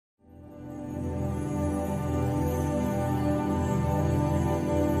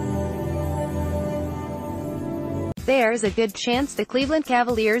There's a good chance the Cleveland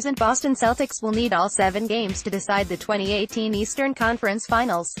Cavaliers and Boston Celtics will need all 7 games to decide the 2018 Eastern Conference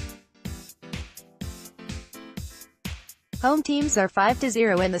Finals. Home teams are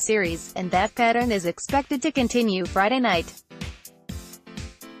 5-0 in the series, and that pattern is expected to continue Friday night.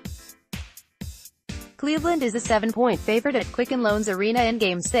 Cleveland is a 7-point favorite at Quicken Loans Arena in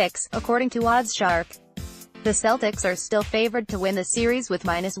Game 6, according to OddsShark. The Celtics are still favored to win the series with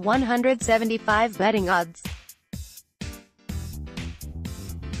 -175 betting odds.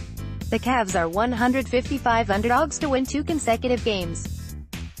 The Cavs are 155 underdogs to win 2 consecutive games.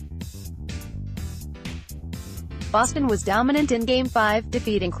 Boston was dominant in Game 5,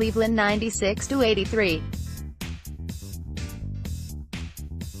 defeating Cleveland 96-83.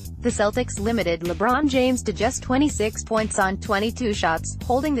 The Celtics limited LeBron James to just 26 points on 22 shots,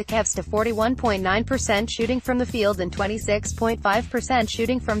 holding the Cavs to 41.9% shooting from the field and 26.5%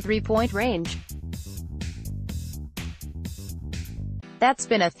 shooting from three-point range. That's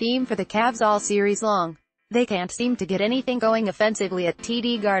been a theme for the Cavs all series long. They can't seem to get anything going offensively at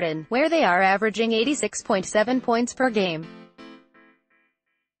TD Garden, where they are averaging 86.7 points per game.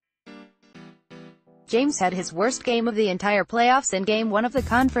 James had his worst game of the entire playoffs in Game 1 of the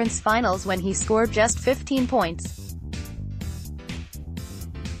conference finals when he scored just 15 points.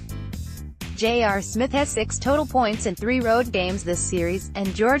 J.R. Smith has 6 total points in 3 road games this series,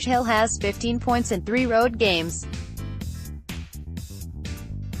 and George Hill has 15 points in 3 road games.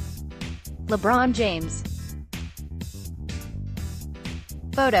 LeBron James.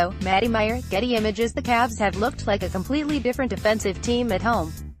 Photo, Matty Meyer, Getty Images. The Cavs have looked like a completely different offensive team at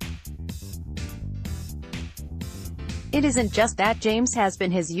home. It isn't just that James has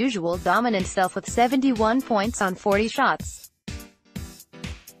been his usual dominant self with 71 points on 40 shots.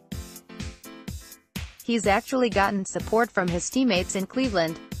 He's actually gotten support from his teammates in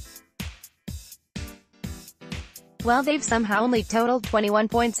Cleveland. While they've somehow only totaled 21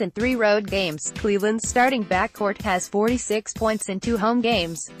 points in 3 road games, Cleveland's starting backcourt has 46 points in 2 home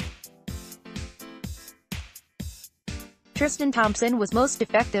games. Tristan Thompson was most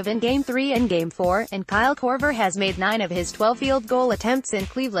effective in Game 3 and Game 4, and Kyle Korver has made 9 of his 12 field goal attempts in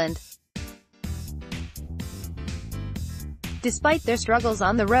Cleveland. Despite their struggles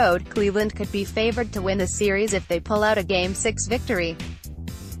on the road, Cleveland could be favored to win the series if they pull out a Game 6 victory.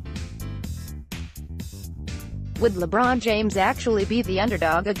 Would LeBron James actually be the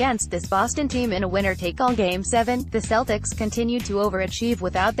underdog against this Boston team in a winner-take-all Game 7? The Celtics continue to overachieve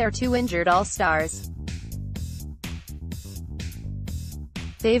without their 2 injured All-Stars.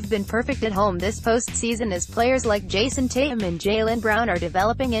 They've been perfect at home this postseason as players like Jason Tatum and Jaylen Brown are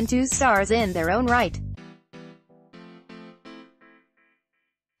developing into stars in their own right.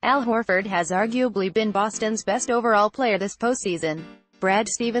 Al Horford has arguably been Boston's best overall player this postseason. Brad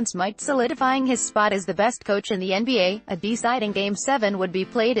Stevens might solidifying his spot as the best coach in the NBA. A deciding Game 7 would be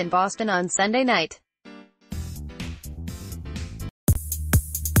played in Boston on Sunday night.